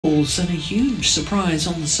And a huge surprise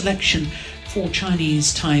on the selection for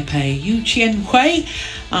Chinese Taipei. Chien Hui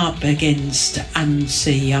up against An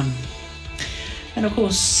Seyoung. And of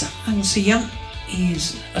course, An Seyoung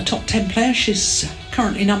is a top 10 player. She's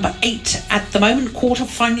currently number 8 at the moment,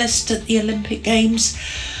 quarter-finalist at the Olympic Games,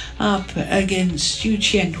 up against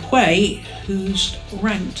Chien Hui, who's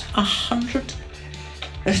ranked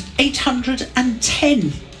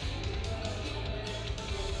 810.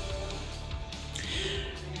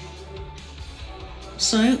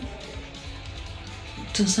 So,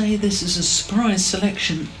 to say this is a surprise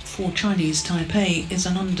selection for Chinese Taipei is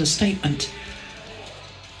an understatement.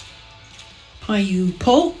 Pai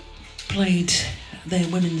Po played their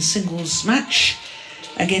women's singles match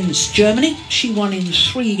against Germany. She won in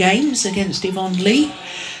 3 games against Yvonne Lee.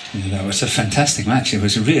 That was a fantastic match. It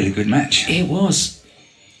was a really good match. It was.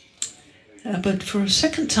 But for a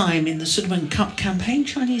second time in the Sudirman Cup campaign,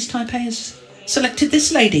 Chinese Taipei has selected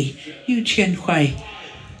this lady, Chien Hui,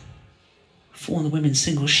 for the women's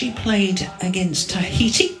singles. She played against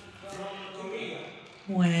Tahiti,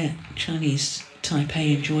 where Chinese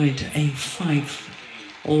Taipei enjoyed a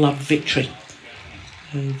 5-love victory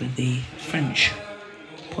over the French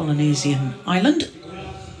Polynesian island.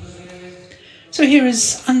 So here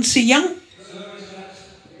is An Seyoung,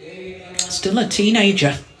 still a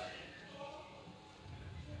teenager.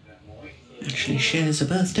 Actually shares a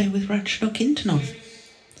birthday with Ratchanok Intanon,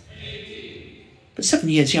 but 7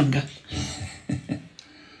 years younger.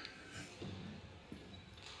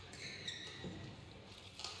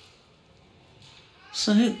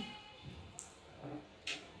 So,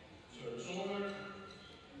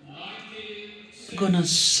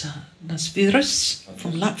 Gunas Nasviras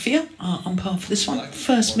from Latvia are on par for this one.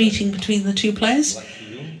 First meeting between the two players.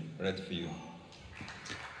 Red for you.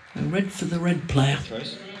 Red for the red player.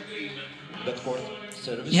 Choice.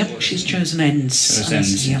 Yep, she's chosen ends. Chosen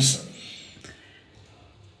ends, yes.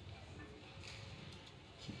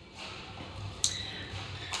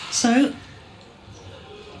 So,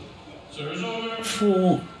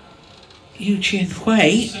 for Chien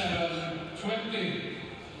Hui,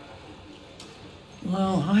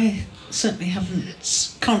 well, I certainly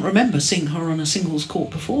can't remember seeing her on a singles court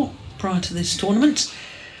before, prior to this tournament.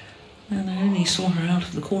 And I only saw her out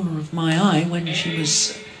of the corner of my eye when she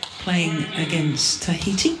was playing against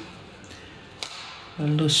Tahiti.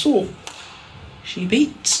 Le Sceau. She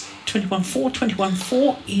beat 21-4,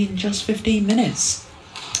 21-4 in just 15 minutes.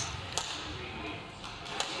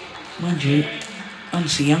 Mind you, An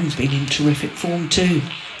Seyoung's been in terrific form too.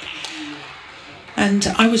 And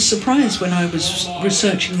I was surprised when I was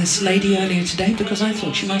researching this lady earlier today, because I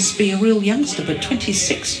thought she must be a real youngster, but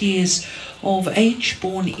 26 years of age,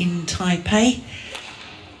 born in Taipei.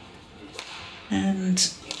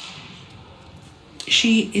 And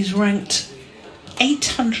she is ranked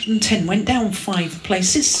 810, went down 5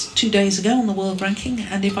 places 2 days ago on the world ranking,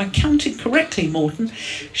 and if I counted correctly, Morton,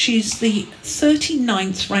 she's the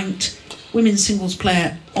 39th ranked women's singles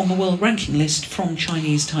player on the world ranking list from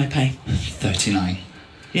Chinese Taipei. 39.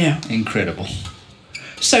 Yeah. Incredible.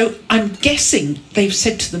 So I'm guessing they've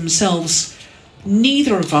said to themselves,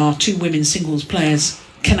 neither of our 2 women's singles players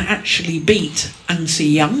can actually beat An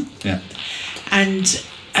Seyoung. Yeah. And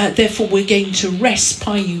therefore we're going to rest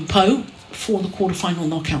Pai Po for the quarterfinal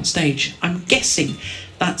knockout stage. I'm guessing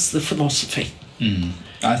that's the philosophy.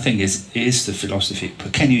 I think it is the philosophy.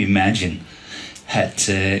 But can you imagine had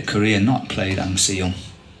Korea not played An Seyoung?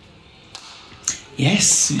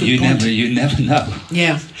 Yes, good you point. You never know.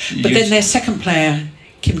 Yeah, but then their second player,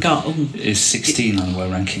 Kim Ga-eun, is 16 on the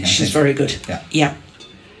world ranking. She's very good. Yeah,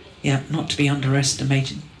 not to be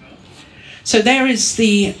underestimated. So there is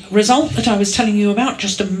the result that I was telling you about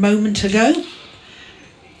just a moment ago.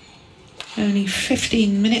 Only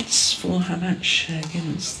 15 minutes for her match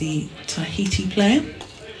against the Tahiti player.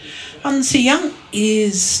 An Seyoung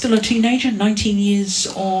is still a teenager, 19 years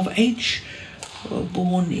of age,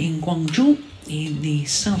 born in Gwangju in the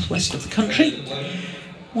southwest of the country.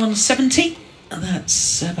 170,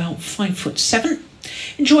 that's about 5'7",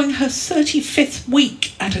 enjoying her 35th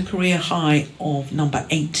week at a career high of number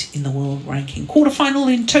 8 in the world ranking.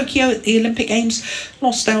 Quarterfinal in Tokyo at the Olympic Games,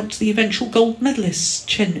 lost out to the eventual gold medalist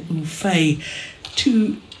Chien Hui.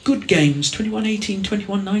 2 good games, 21-18,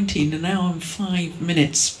 21-19, an hour and 5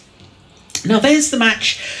 minutes. Now there's the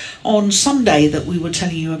match on Sunday that we were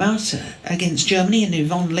telling you about against Germany and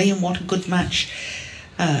Yvonne Lee, and what a good match.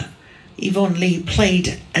 Yvonne Lee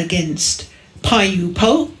played against Pai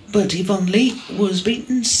Po, but Yvonne Lee was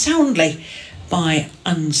beaten soundly by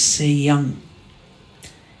An Seyoung.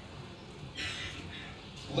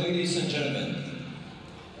 Ladies and gentlemen,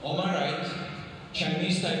 on my right,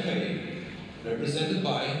 Chinese Taipei, represented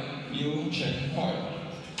by Chien Hui.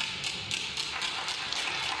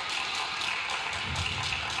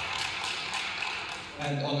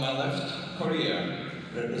 And on my left, Korea,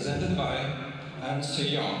 represented by An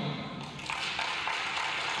Seyoung.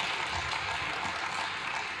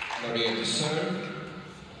 Korea to serve,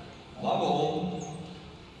 level,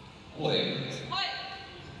 play.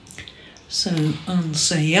 So An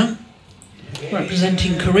Seyoung,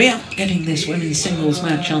 representing Korea, getting this women's singles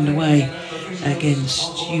match underway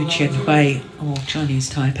against Chien Hui of Chinese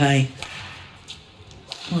Taipei.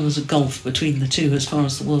 Well, there's a gulf between the two as far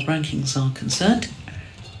as the world rankings are concerned.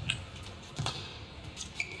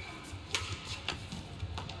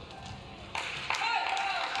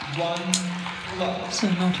 So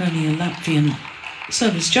not only a Latvian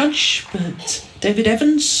service judge, but David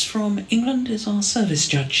Evans from England is our service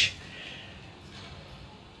judge.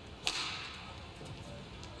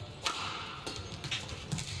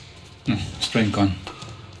 String gone.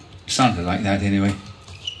 Sounded like that anyway.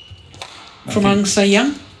 From An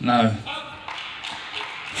Seyoung? No.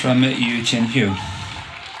 From Chien Hui.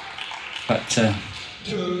 But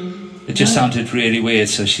it just sounded really weird,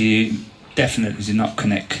 so she definitely did not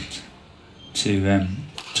connect to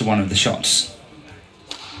one of the shots.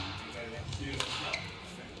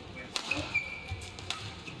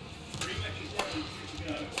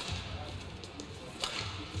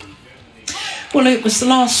 Well, it was the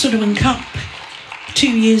last Sudirman Cup 2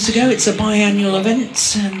 years ago. It's a biannual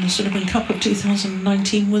event, and the Sudirman Cup of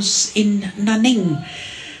 2019 was in Nanning.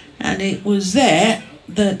 And it was there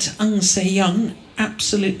that An Seyoung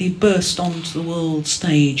absolutely burst onto the world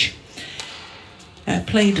stage.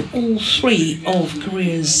 Played all three of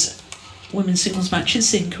Korea's women's singles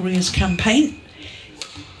matches in Korea's campaign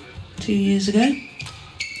 2 years ago.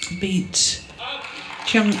 Beat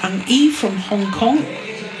Chien Hui from Hong Kong,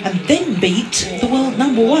 and then beat the world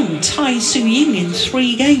number one, An Seyoung, in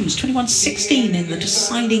 3 games, 21-16 in the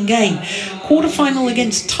deciding game. Quarter-final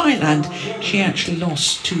against Thailand, she actually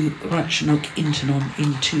lost to Ratchanok Intanon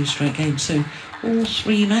in 2 straight games. So all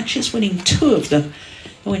 3 matches, winning 2 of them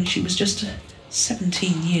when she was just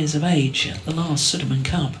 17 years of age at the last Sudirman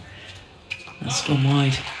Cup. That's gone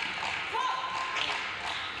wide.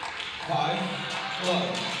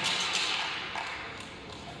 5-love.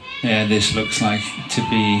 Yeah, this looks like to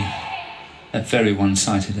be a very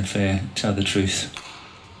one-sided affair, to tell the truth.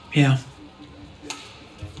 Yeah.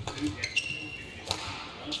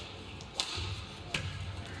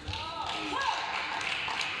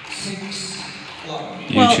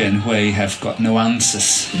 Chien Hui have got no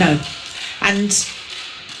answers. No. And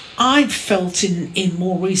I've felt in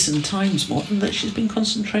more recent times, Morton, that she's been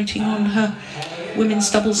concentrating on her women's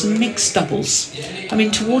doubles and mixed doubles. I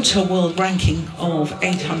mean, towards her world ranking of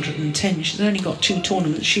 810, she's only got 2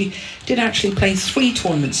 tournaments. She did actually play 3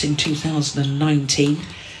 tournaments in 2019,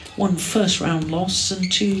 1 first-round loss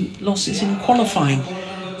and 2 losses in qualifying.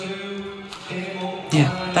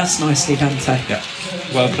 Yeah, that's nicely done, though. Yeah,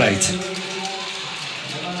 well played.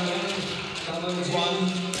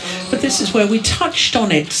 But this is where we touched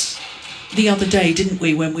on it the other day, didn't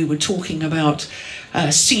we, when we were talking about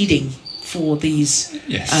seeding for these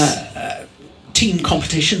team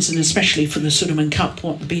competitions, and especially for the Sudirman Cup.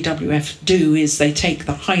 What the BWF do is they take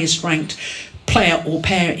the highest ranked player or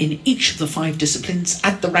pair in each of the 5 disciplines,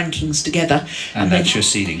 add the rankings together, and that's your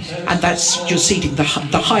seeding. And that's your seeding. The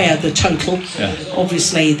higher the total,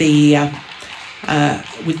 obviously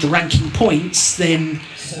with the ranking points, then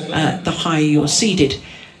the higher you're seeded.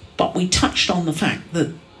 But we touched on the fact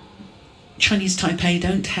that Chinese Taipei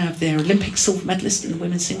don't have their Olympic silver medalist in the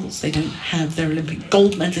women's singles. They don't have their Olympic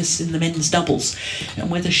gold medalist in the men's doubles.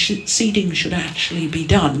 And whether seeding should actually be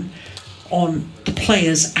done on the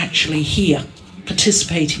players actually here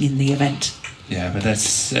participating in the event. Yeah, but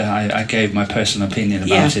that's I gave my personal opinion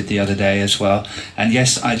about it the other day as well. And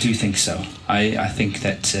yes, I do think so. I think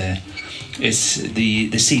that it's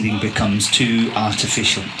the seeding becomes too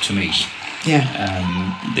artificial to me. Yeah.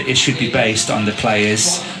 It should be based on the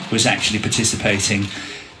players who's actually participating.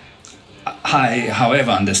 I, however,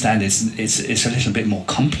 understand it's a little bit more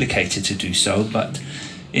complicated to do so, but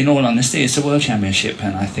in all honesty, it's a World Championship,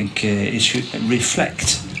 and I think it should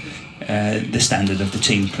reflect the standard of the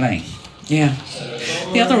team playing. Yeah.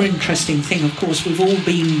 The other interesting thing, of course, we've all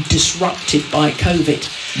been disrupted by COVID,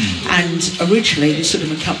 and originally the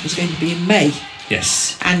Sudirman Cup was going to be in May.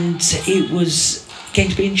 Yes. And it was going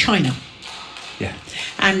to be in China. Yeah.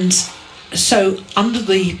 And so under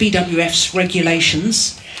the BWF's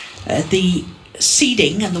regulations, the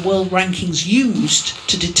seeding and the world rankings used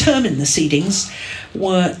to determine the seedings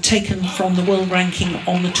were taken from the world ranking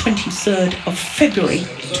on the 23rd of February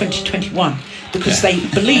 2021. because they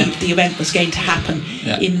believed the event was going to happen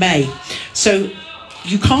in May. So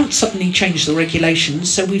you can't suddenly change the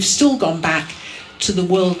regulations. So we've still gone back to the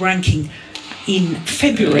world ranking in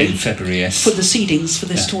February, yes, for the seedings for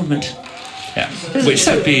this tournament. Yeah, which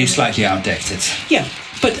could be slightly outdated. Yeah,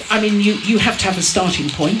 but I mean, you have to have a starting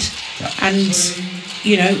point, and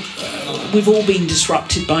you know, we've all been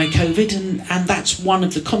disrupted by COVID, and that's one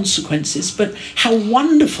of the consequences. But how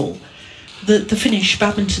wonderful that the Finnish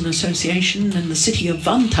Badminton Association and the city of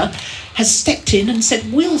Vantaa has stepped in and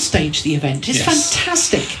said, we'll stage the event. It's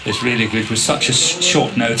fantastic. It's really good. With such a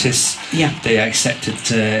short notice, they accepted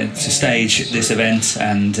to stage this event,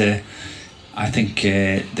 and I think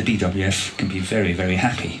the BWF can be very, very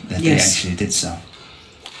happy that they actually did so.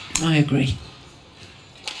 I agree.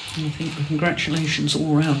 I think congratulations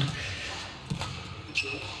all round.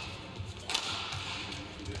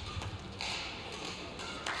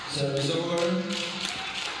 Service over.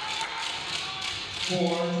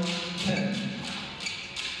 4-10.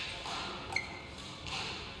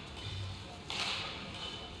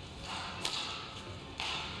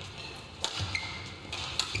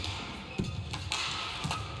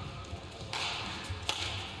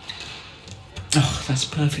 Oh, that's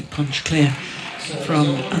perfect punch clear from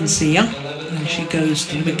An Seyoung. And she goes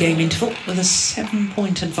to the mid-game interval with a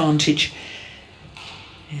 7-point advantage.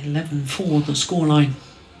 11-4 the scoreline.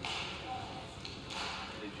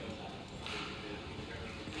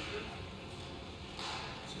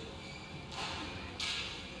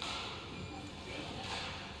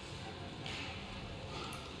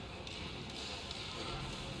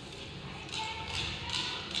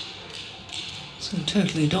 So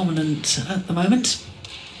totally dominant at the moment,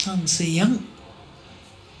 An Seyoung.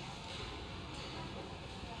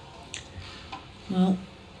 Well,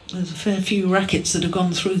 there's a fair few rackets that have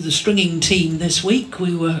gone through the stringing team this week.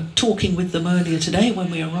 We were talking with them earlier today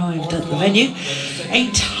when we arrived at the venue.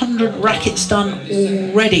 800 rackets done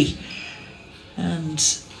already. And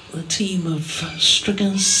the team of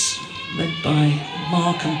stringers, led by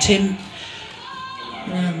Mark and Tim,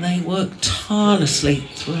 and they work tirelessly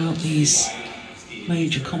throughout these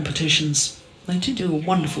major competitions. They do a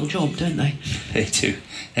wonderful job, don't they? They do.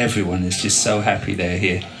 Everyone is just so happy they're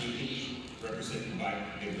here. Represented by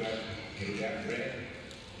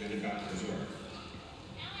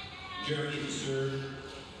Germany to serve,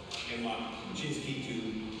 and Chesky to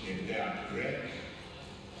Greg,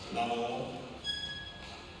 Lowell,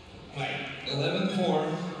 play.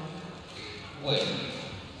 11-4, play.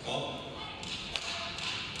 Oh.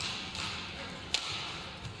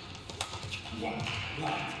 1,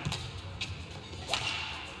 line.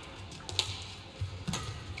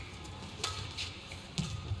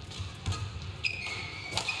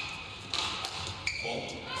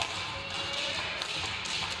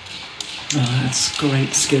 Oh, that's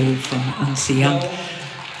great skill from An Seyoung.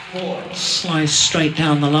 Slice straight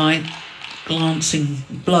down the line, glancing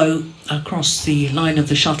blow across the line of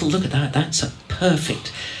the shuttle. Look at that, that's a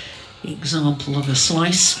perfect example of a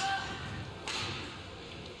slice.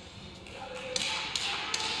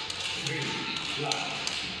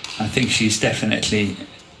 I think she's definitely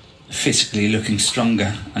physically looking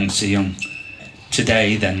stronger, An Seyoung,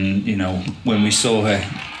 today than, you know, when we saw her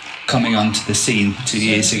coming onto the scene 2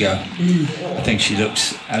 years ago. I think she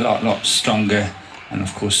looks a lot stronger, and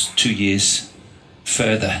of course 2 years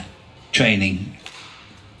further training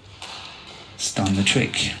has done the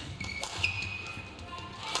trick.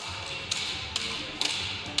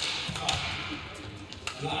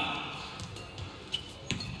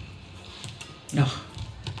 Oh,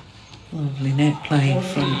 lovely net play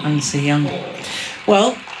from An Seyoung.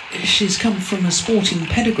 Well, she's come from a sporting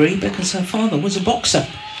pedigree because her father was a boxer.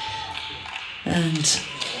 And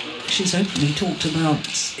she's openly talked about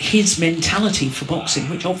his mentality for boxing,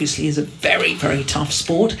 which obviously is a very, very tough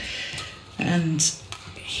sport, and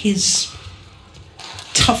his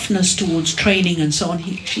toughness towards training and so on,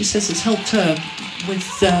 she says, has helped her with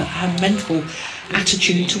her mental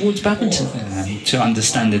attitude towards badminton. To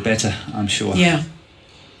understand it better, I'm sure. Yeah.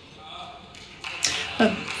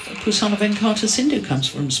 Pusana Venkata Sindhu comes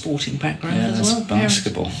from a sporting background as well.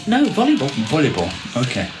 Basketball. No, volleyball. Volleyball,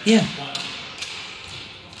 okay. Yeah.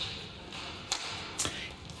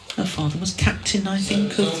 Her father was captain, I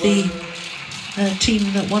think, of the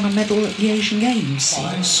team that won a medal at the Asian Games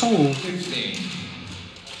in Seoul.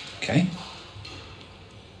 Okay.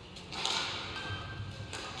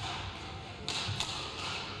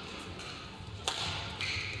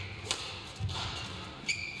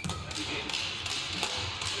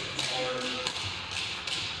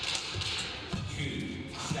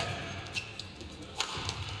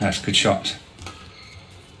 That's a good shot.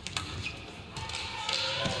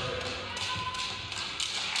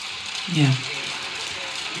 Yeah.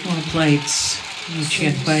 Well played,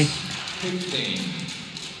 Chien Hui. 15.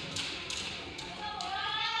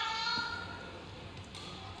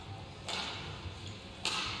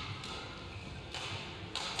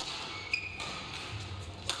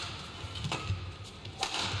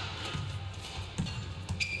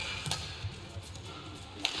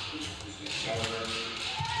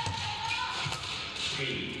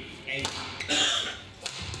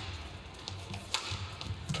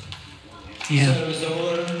 Yeah.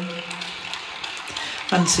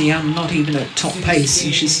 An Seyoung not even at top pace,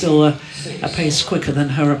 and she's still a pace quicker than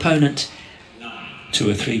her opponent. 2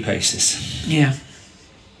 or 3 paces. Yeah.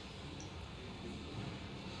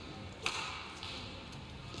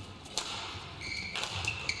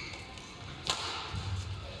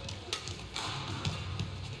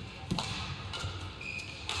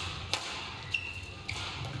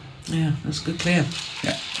 Yeah, that's good clear.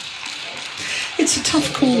 Yeah. It's a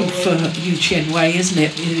tough call for you, Chien Hui, isn't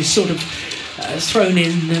it? You're sort of thrown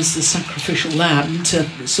in as the sacrificial lamb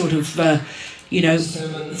to sort of, you know,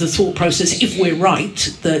 the thought process, if we're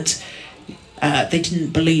right, that they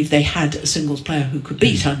didn't believe they had a singles player who could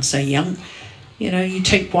beat An Seyoung. You know, you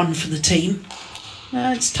take one for the team.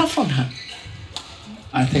 It's tough on her.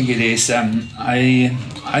 I think it is.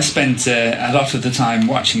 I spent a lot of the time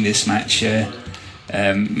watching this match,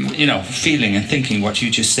 you know, feeling and thinking what you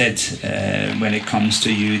just said when it comes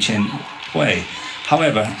to you, Chien Hui.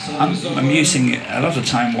 However, I'm using a lot of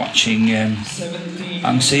time watching An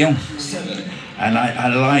Seyoung, and I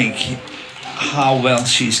like how well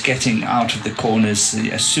she's getting out of the corners.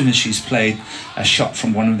 As soon as she's played a shot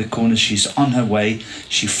from one of the corners, she's on her way.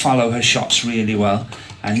 She follows her shots really well,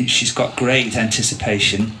 and she's got great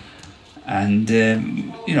anticipation. And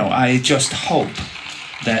you know, I just hope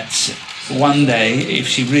that one day, if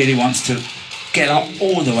she really wants to get up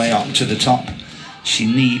all the way up to the top, she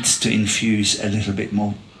needs to infuse a little bit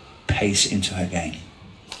more pace into her game.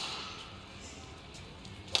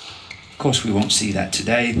 Of course, we won't see that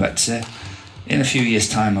today, but in a few years'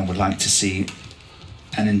 time, I would like to see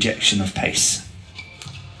an injection of pace.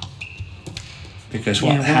 Because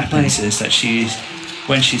what happens is that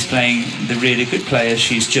when she's playing the really good players,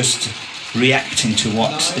 she's just reacting to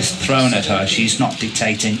what is thrown at her. She's not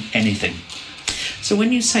dictating anything. So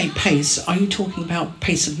when you say pace, are you talking about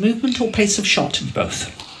pace of movement or pace of shot?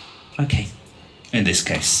 Both. Okay. In this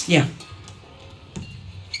case. Yeah.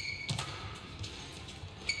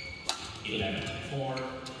 11-4.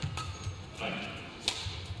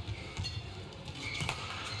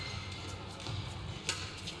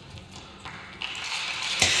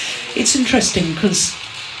 It's interesting because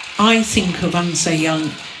I think of An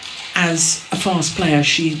Seyoung as a fast player.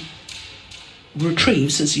 She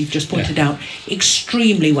retrieves, as you've just pointed out,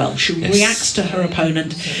 extremely well. She reacts to her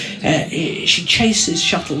opponent. She chases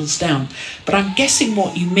shuttles down. But I'm guessing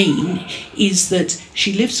what you mean is that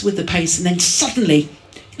she lives with the pace and then suddenly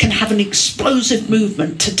can have an explosive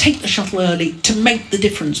movement to take the shuttle early to make the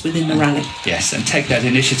difference within the rally. Yes, and take that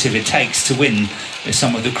initiative it takes to win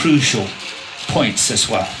some of the crucial points as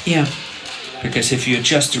well. Yeah. Because if you're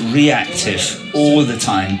just reactive all the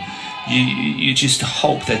time, you just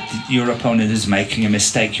hope that your opponent is making a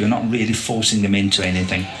mistake. You're not really forcing them into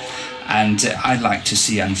anything. And I'd like to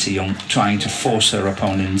see An Seyoung trying to force her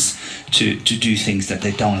opponents to do things that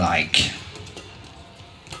they don't like.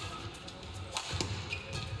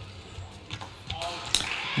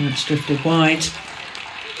 And it's drifted wide.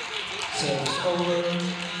 Serves over.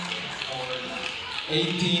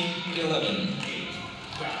 18-11.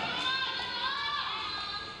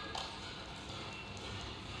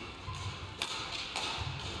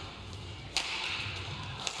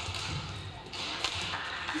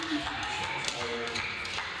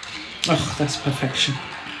 Oh, that's perfection.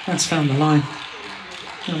 That's found the line.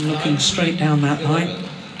 I'm looking straight down that line.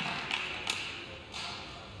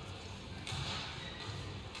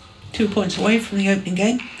 2 points away from the opening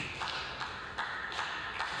game.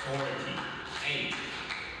 48.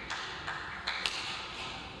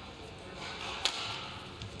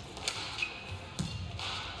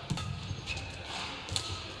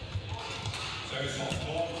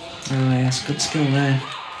 Oh yes, good skill there.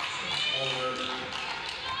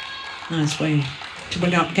 Nice way to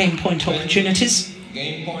bring up game point opportunities.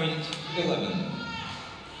 Game point 11.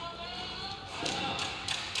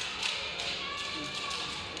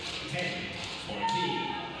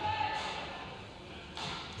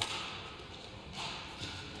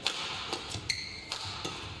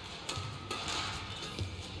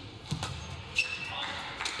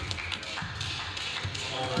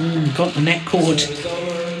 Got the net cord.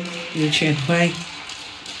 Chien Hui.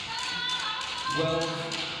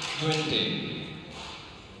 12-20.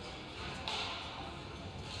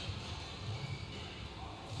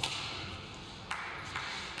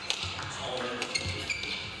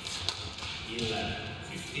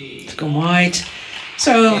 gone wide.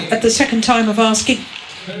 So at the second time of asking,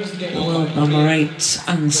 the world number 8,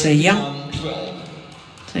 An Seyoung,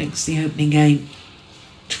 takes the opening game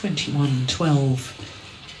 21-12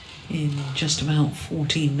 in just about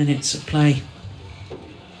 14 minutes of play.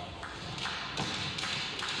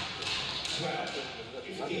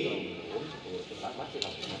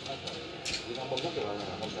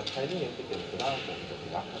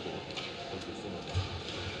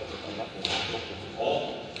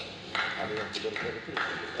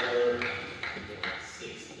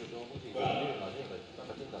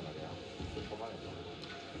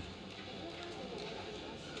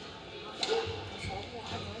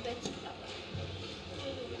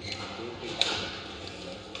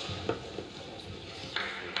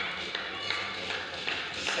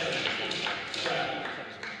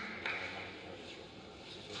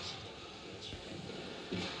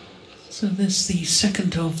 So this is the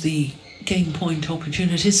second of the game point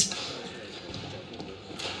opportunities.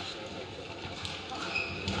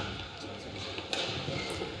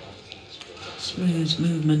 Smooth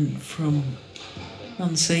movement from An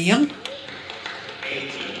Seyoung.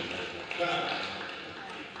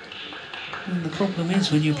 And the problem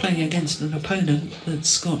is when you're playing against an opponent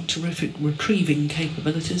that's got terrific retrieving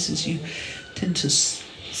capabilities is you tend to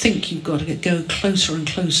think you've got to go closer and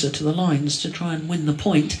closer to the lines to try and win the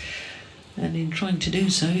point. And in trying to do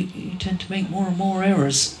so, you tend to make more and more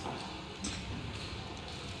errors.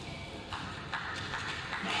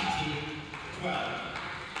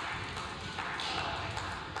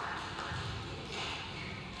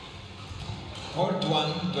 Court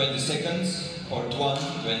 1, 20 seconds. Court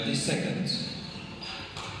 1, 20 seconds.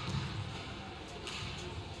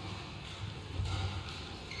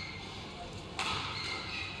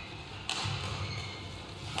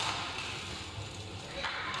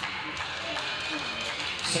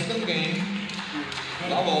 Second game,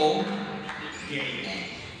 double,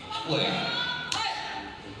 play.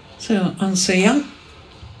 So An Seyoung,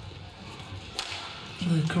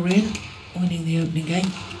 the Korean, winning the opening game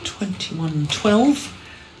 21-12.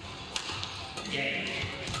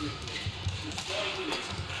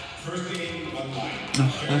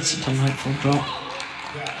 Oh, that's a delightful drop.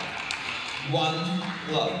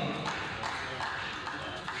 1 love.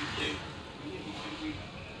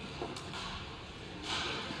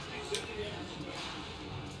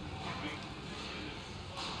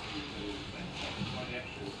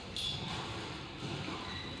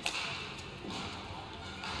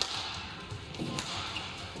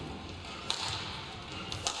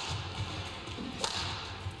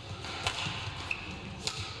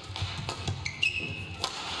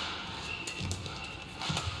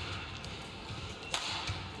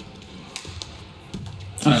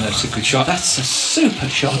 Oh, that's a good shot. That's a super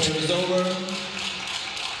shot. It's over.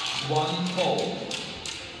 1-all.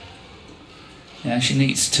 Yeah, she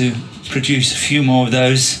needs to produce a few more of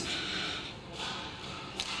those.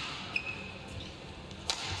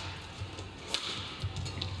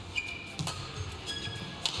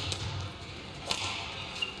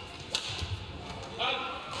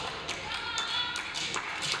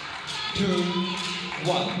 Two,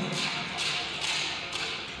 1.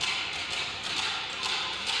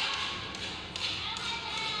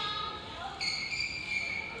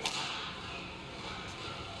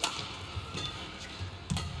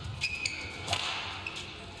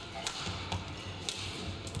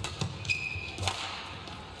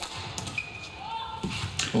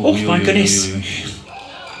 Oh my goodness.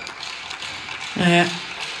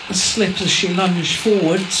 The slip as she lunged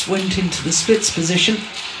forwards, went into the splits position.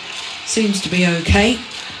 Seems to be okay.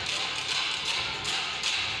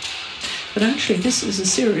 But actually this is a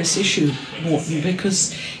serious issue, Morton,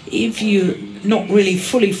 because if you're not really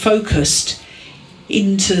fully focused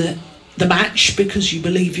into the match because you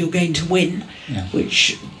believe you're going to win,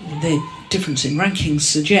 which the difference in rankings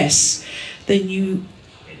suggests, then you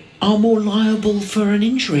are more liable for an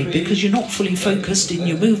injury because you're not fully focused in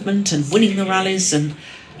your movement and winning the rallies. And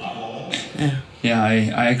yeah,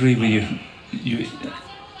 I agree with you.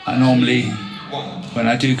 I normally, when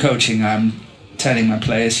I do coaching, I'm telling my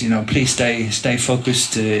players, you know, please stay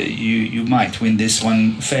focused. You might win this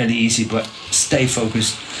one fairly easy, but stay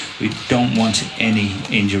focused. We don't want any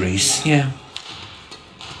injuries. Yeah.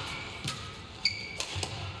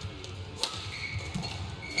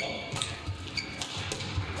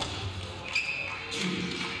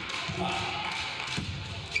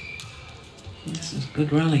 This is a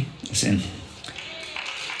good rally. It's in.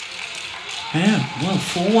 Yeah, well,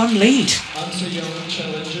 4-1 lead. An Seyoung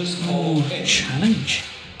challenges. Oh, challenge.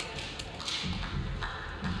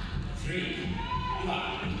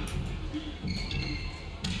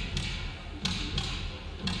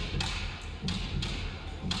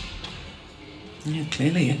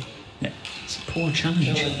 clearly. Yeah. It's a poor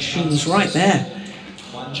challenge. She was right there.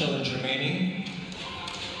 One challenge remaining.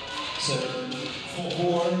 So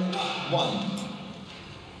 4-1.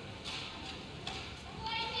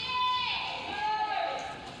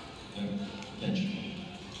 Bench.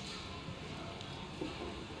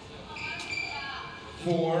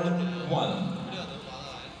 4-1.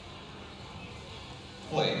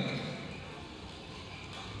 Play.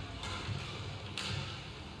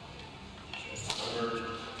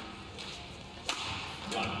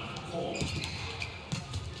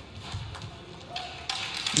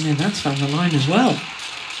 Yeah, that's found the line as well.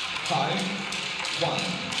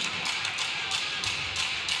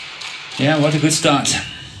 5-1. Yeah, what a good start.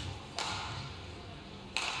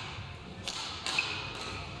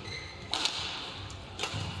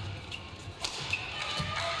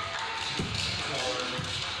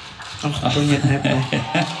 Oh, brilliant there, Paul.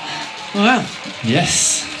 Wow.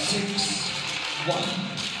 Yes. 6-1.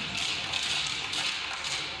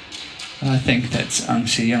 I think that An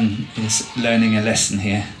Seyoung is learning a lesson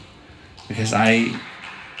here, because I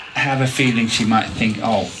have a feeling she might think,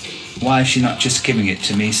 oh, why is she not just giving it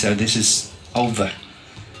to me, so this is over?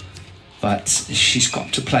 But she's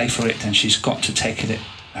got to play for it, and she's got to take it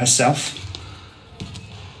herself.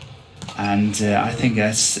 And I think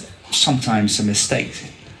that's sometimes a mistake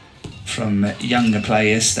from younger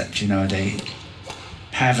players, that, you know, they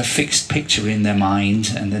have a fixed picture in their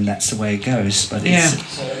mind and then that's the way it goes, but it's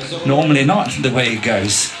normally not the way it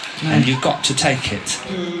goes. And you've got to take it.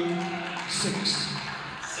 2-6.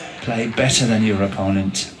 Play better than your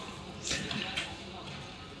opponent.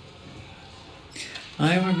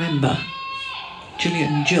 I remember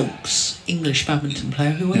Gillian Gilkes, English badminton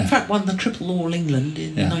player, who in fact won the Triple All England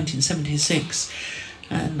in 1976,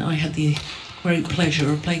 and I had the great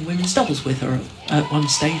pleasure of playing women's doubles with her at one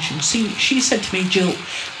stage, and she said to me, Jill,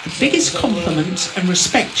 the biggest compliment and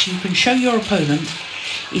respect you can show your opponent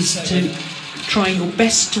is to try your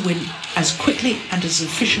best to win as quickly and as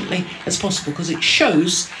efficiently as possible, because it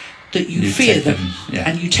shows that you fear them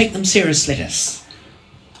and you take them seriously. Yes.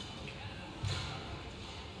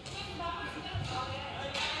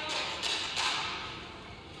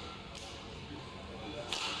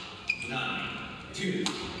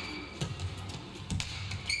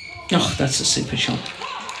 Oh, that's a super shot.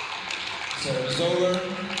 Service over.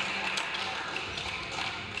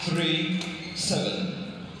 3-7.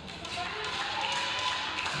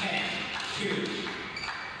 10-2.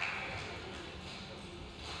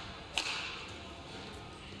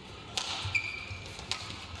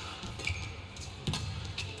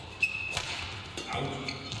 Out.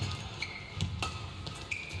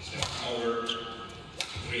 Step over.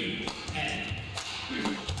 3-10.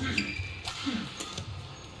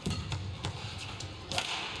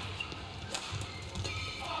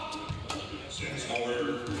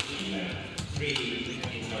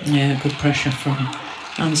 Yeah, good pressure from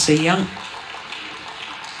An Seyoung.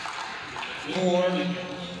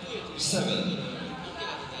 4-7.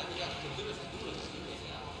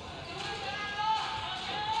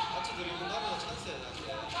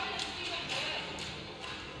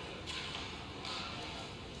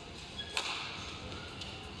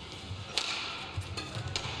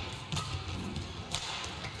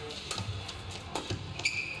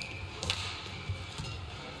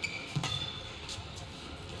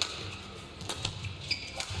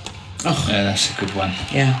 Oh, yeah, that's a good one.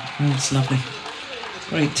 Yeah, that's lovely.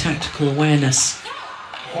 Great tactical awareness.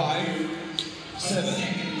 5-7.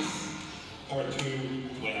 Or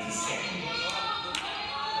 2-27.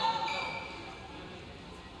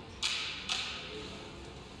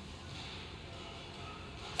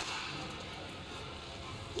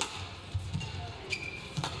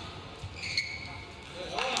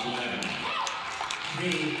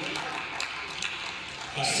 Three,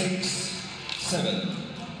 6-7.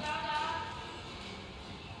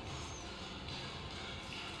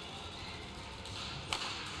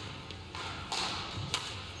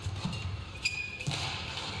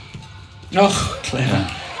 Oh, clever.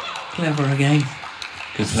 Clever again.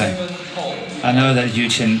 Good play. I know that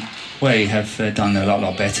Chien Hui have done a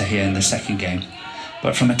lot better here in the second game,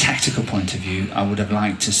 but from a tactical point of view, I would have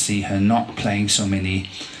liked to see her not playing so many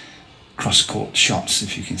cross-court shots,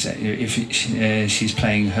 if you can say. If she's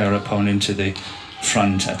playing her opponent to the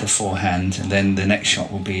front at the forehand, and then the next shot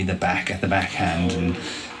will be the back at the backhand, and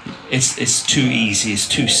it's too easy, it's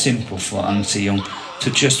too simple for An Seyoung to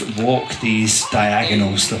just walk these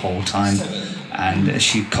diagonals the whole time, and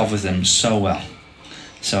she covers them so well.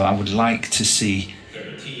 So I would like to see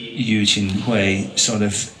Chien Hui sort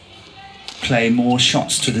of play more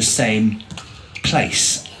shots to the same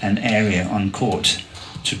place and area on court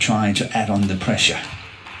to try to add on the pressure.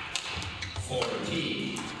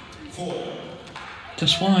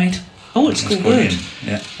 Just wide. Oh, it's That's called good. in.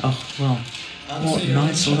 Yeah. Oh, well, Morton,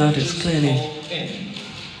 I saw that. It's clearly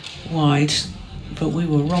wide. But we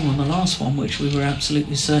were wrong on the last one, which we were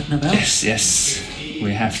absolutely certain about. Yes, yes.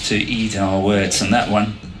 We have to eat our words on that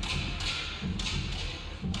one.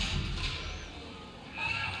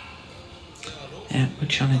 Yeah, good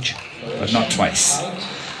challenge. But not twice.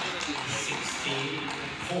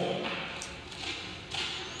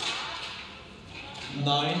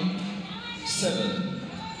 Nine, 7.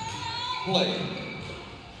 Play.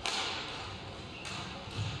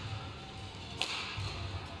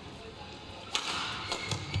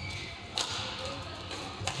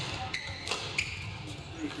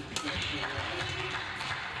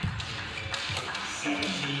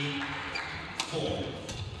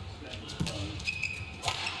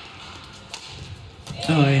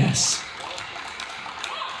 Oh, yes.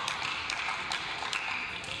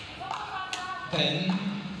 10,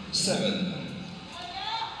 7.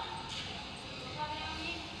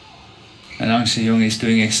 And An Seyoung is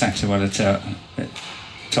doing exactly what I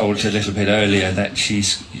told her a little bit earlier, that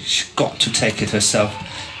she's got to take it herself,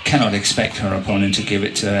 cannot expect her opponent to give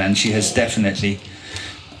it to her, and she has definitely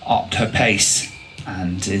upped her pace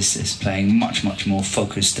and is playing much more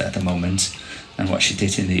focused at the moment than what she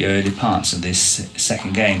did in the early parts of this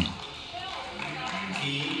second game.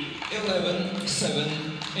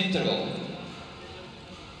 11-7 interval.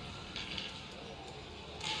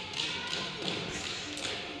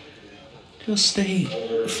 Just a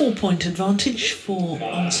 4-point advantage for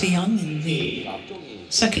An Seyoung in the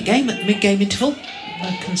second game at the mid-game interval,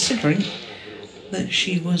 considering that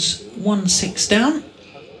she was 1-6 down.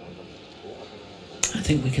 I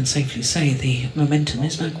think we can safely say the momentum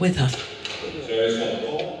is back with her.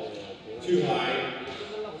 Too high,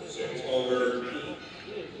 6 over,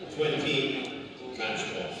 20, match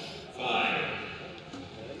ball, 5.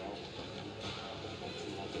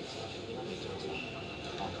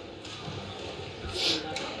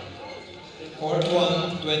 Court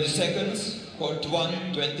 1, 20 seconds. Court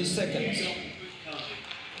 1, 20 seconds.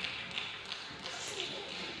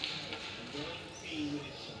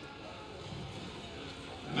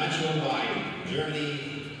 Match won by Germany,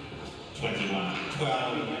 21-12.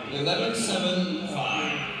 11-7,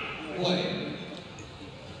 5. Play.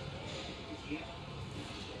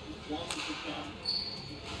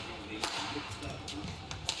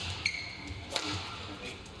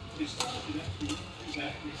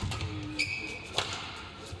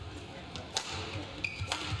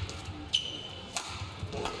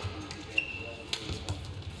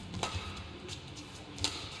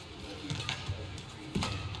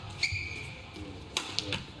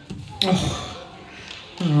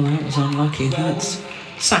 Oh, that was unlucky. That's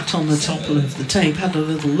sat on the top of the tape, had a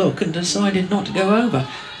little look and decided not to go over.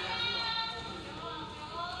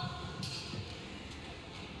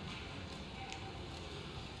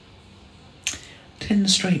 10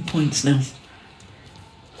 straight points now.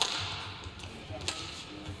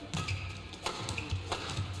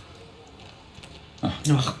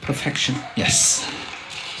 Oh, perfection. Yes.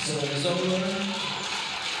 So it's over.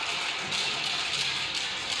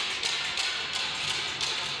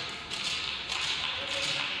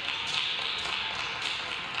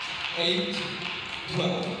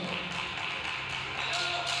 8-12.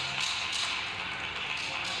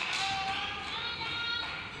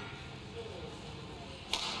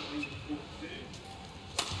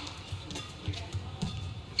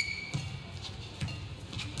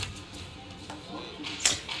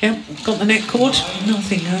 Yep, got the net cord.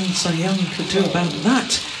 Nothing An Seyoung could do about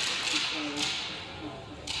that.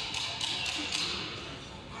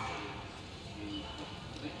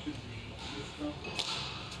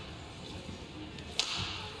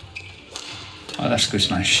 Oh, that's a good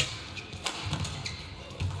smash.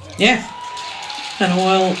 Yeah, and a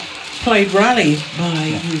well played rally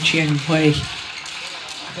by Chien Hui.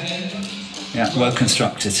 Yeah, well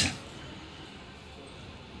constructed.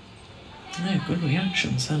 No, good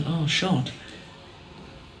reactions, that last shot.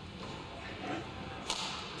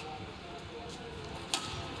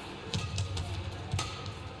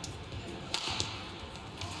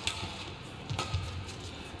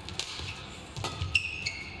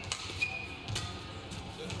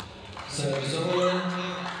 Service over.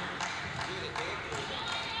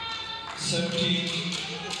 13-10.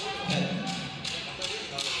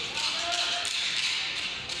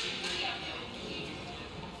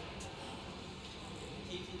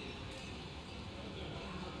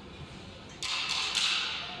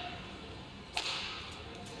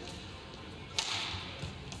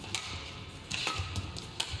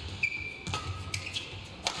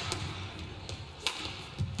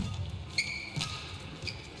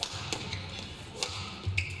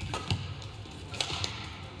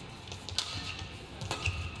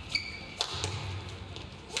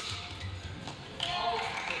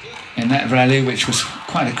 In that rally, which was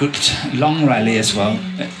quite a good long rally as well,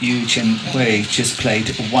 Chien Hui just played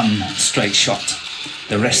one straight shot.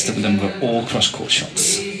 The rest of them were all cross-court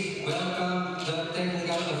shots. Welcome the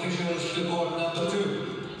technical officials to court number 2.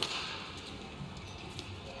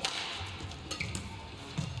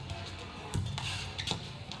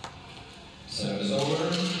 Service over.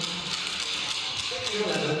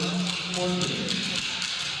 11-14.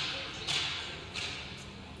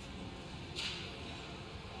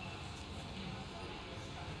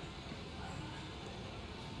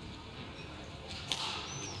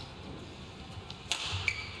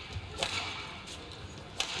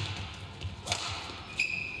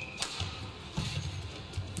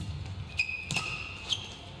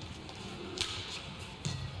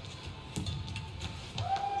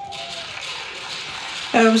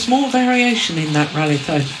 There was more variation in that rally,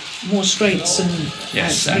 though. More straights and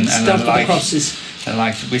yes, mixed up with the crosses.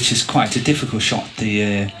 Which is quite a difficult shot.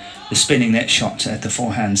 The spinning net shot at the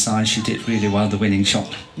forehand side, she did really well. The winning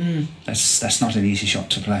shot. That's not an easy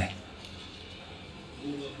shot to play.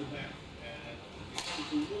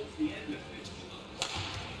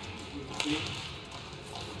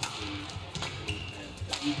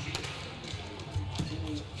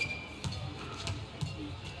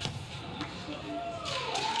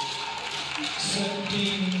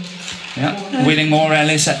 Yeah, winning more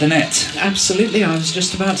rallies at the net. Absolutely, I was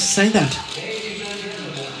just about to say that.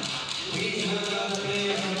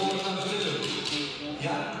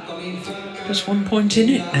 Just 1 point in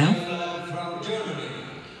it now.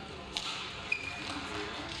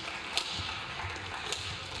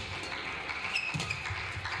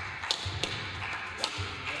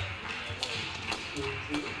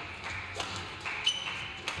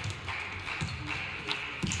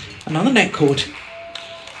 Another net cord.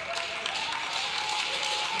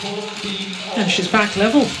 And she's back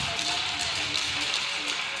level.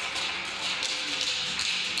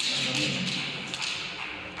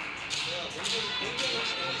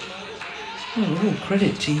 Oh, all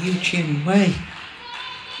credit to Chien Hui.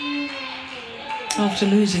 After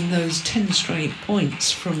losing those 10 straight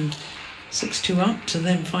points from 6-2 up to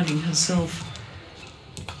then finding herself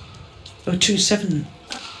 7-2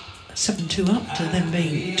 up to then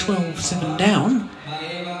being 12-7 down.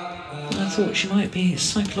 I thought she might be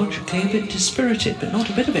psychologically a bit dispirited, but not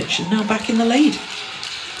a bit of it. She's now back in the lead.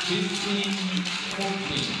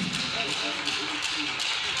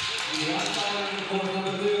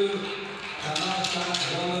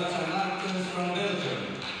 15-14. From Belgium.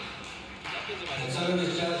 And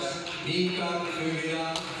service judge Mika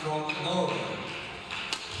from Norway.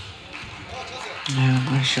 Yeah,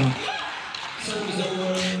 nice shot.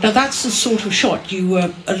 Now that's the sort of shot you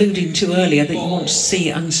were alluding to earlier that you want to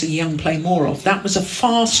see An Seyoung play more of. That was a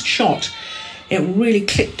fast shot. It really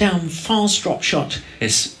clipped down, fast drop shot.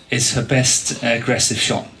 It's her best aggressive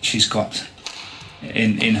shot she's got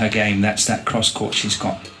in her game. That's that cross court she's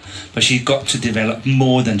got. But she's got to develop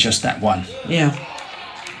more than just that one. Yeah.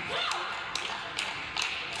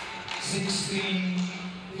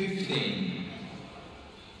 16-15.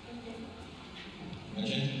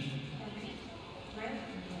 Imagine.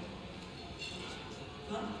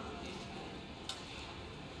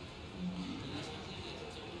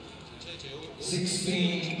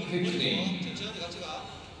 16-15.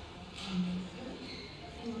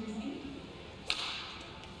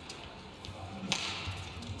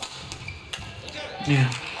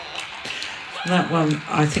 Yeah. That one,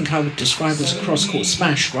 I think I would describe as a cross-court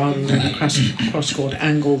smash rather than a cross-court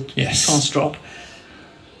angled fast drop.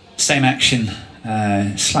 Same action,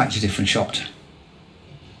 slightly different shot.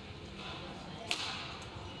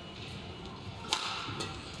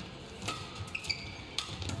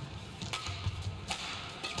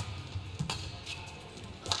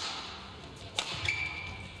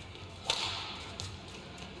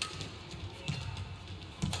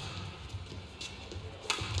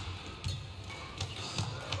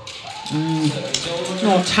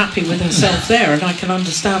 Not happy with herself there, and I can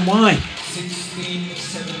understand why.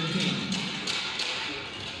 16-17.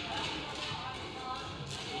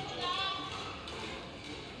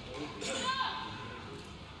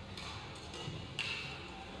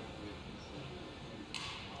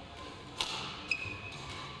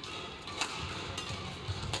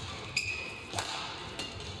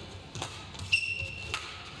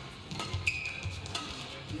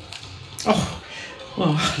 Oh,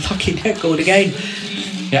 well, lucky net cord again.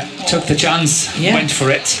 Yeah, took the chance, went for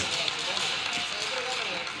it.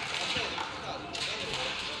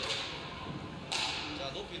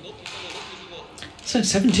 So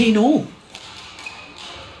 17 all.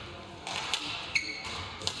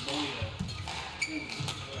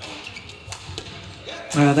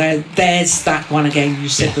 There's that one again you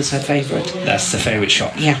said was her favourite. That's the favourite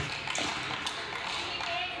shot. Yeah.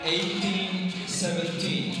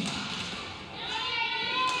 18-17.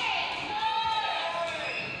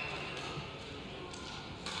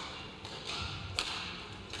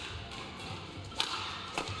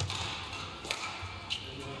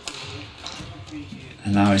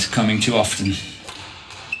 And now it's coming too often.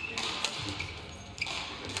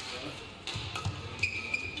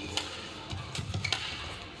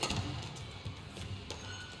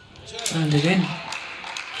 Landed in.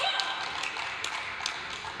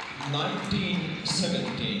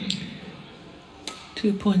 19-17.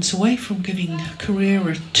 2 points away from giving Korea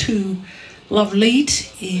a 2-love lead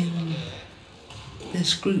in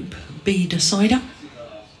this Group B decider.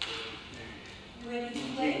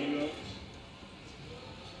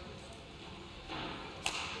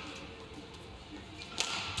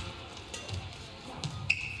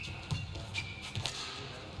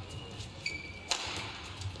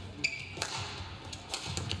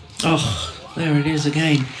 Oh, there it is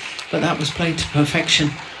again. But that was played to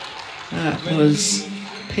perfection. That was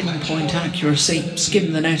pinpoint accuracy.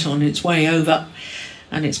 Skimmed the net on its way over.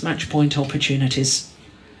 And it's match point opportunities.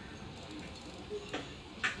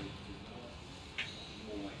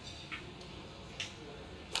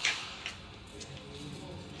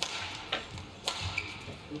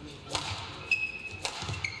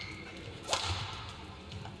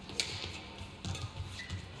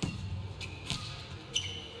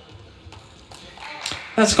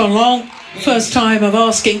 That's gone long. First time of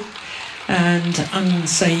asking. And An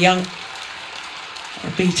Seyoung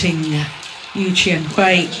beating Chien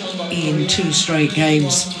Hui in 2 straight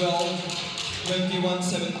games.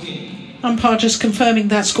 21-17. Umpire just confirming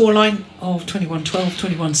that scoreline of 21-12,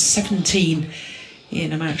 21-17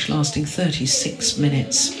 in a match lasting 36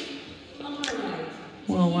 minutes.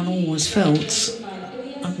 Well, one always felt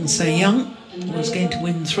An Seyoung was going to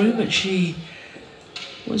win through, but she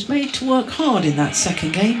was made to work hard in that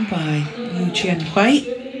second game by Chien Hui.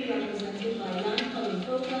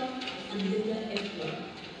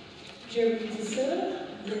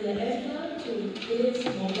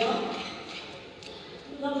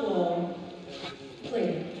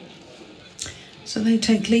 So they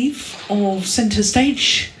take leave of centre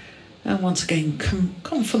stage, and once again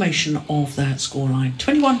confirmation of that scoreline.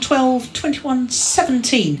 21-12,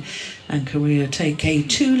 21-17, and Korea take a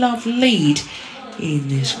 2-love lead in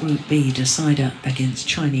this Group B decider against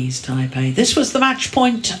Chinese Taipei. This was the match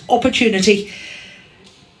point opportunity.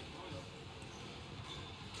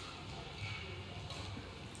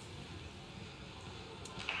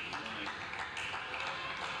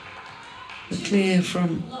 The clear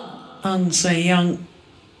from An Seyoung,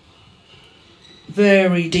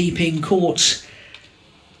 very deep in court.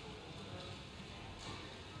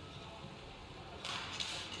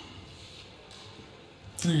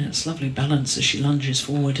 Yeah, it's lovely balance as she lunges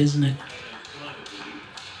forward, isn't it?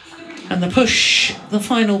 And the push, the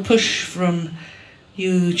final push from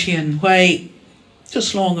Chien Hui,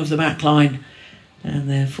 just long of the back line, and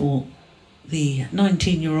therefore the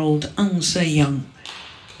 19-year-old An Seyoung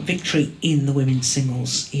victory in the women's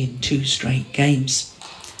singles in 2 straight games.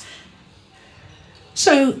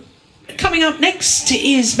 So coming up next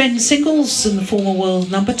is men's singles, and the former world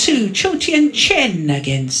number 2 Cho Tien Chen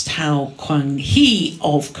against Hao Kwang Hee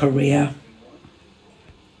of Korea.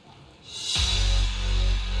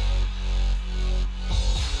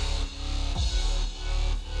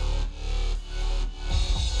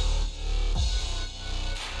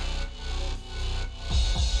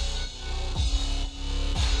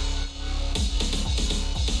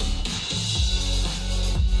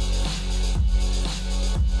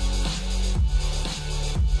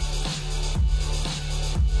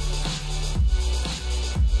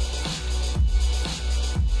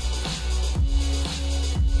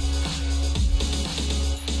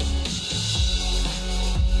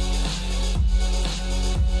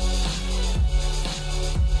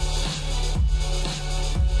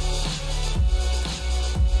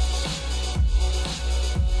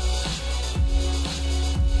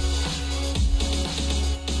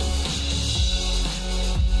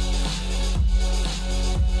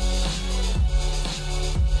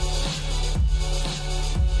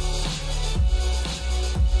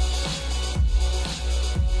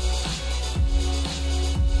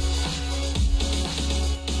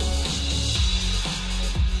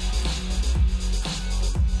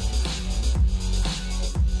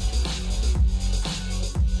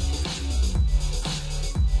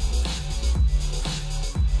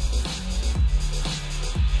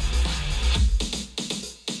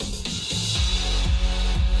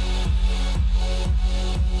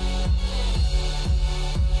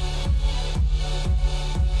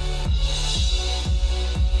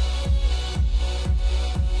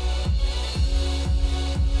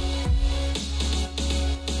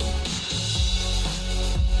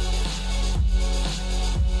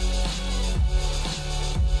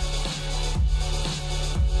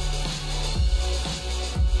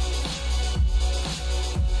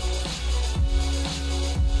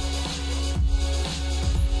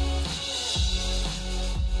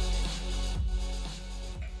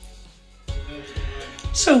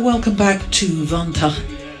 So welcome back to Vantaa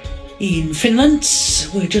in Finland.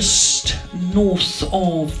 We're just north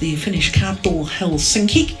of the Finnish capital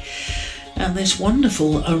Helsinki, and this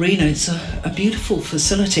wonderful arena. It's a beautiful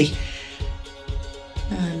facility,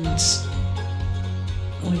 and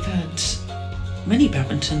we've had many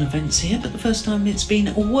badminton events here, but the first time it's been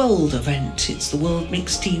a world event. It's the World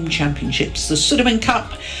Mixed Team Championships, the Sudirman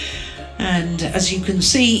Cup, and as you can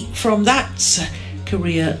see from that,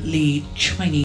 Korea lead Chinese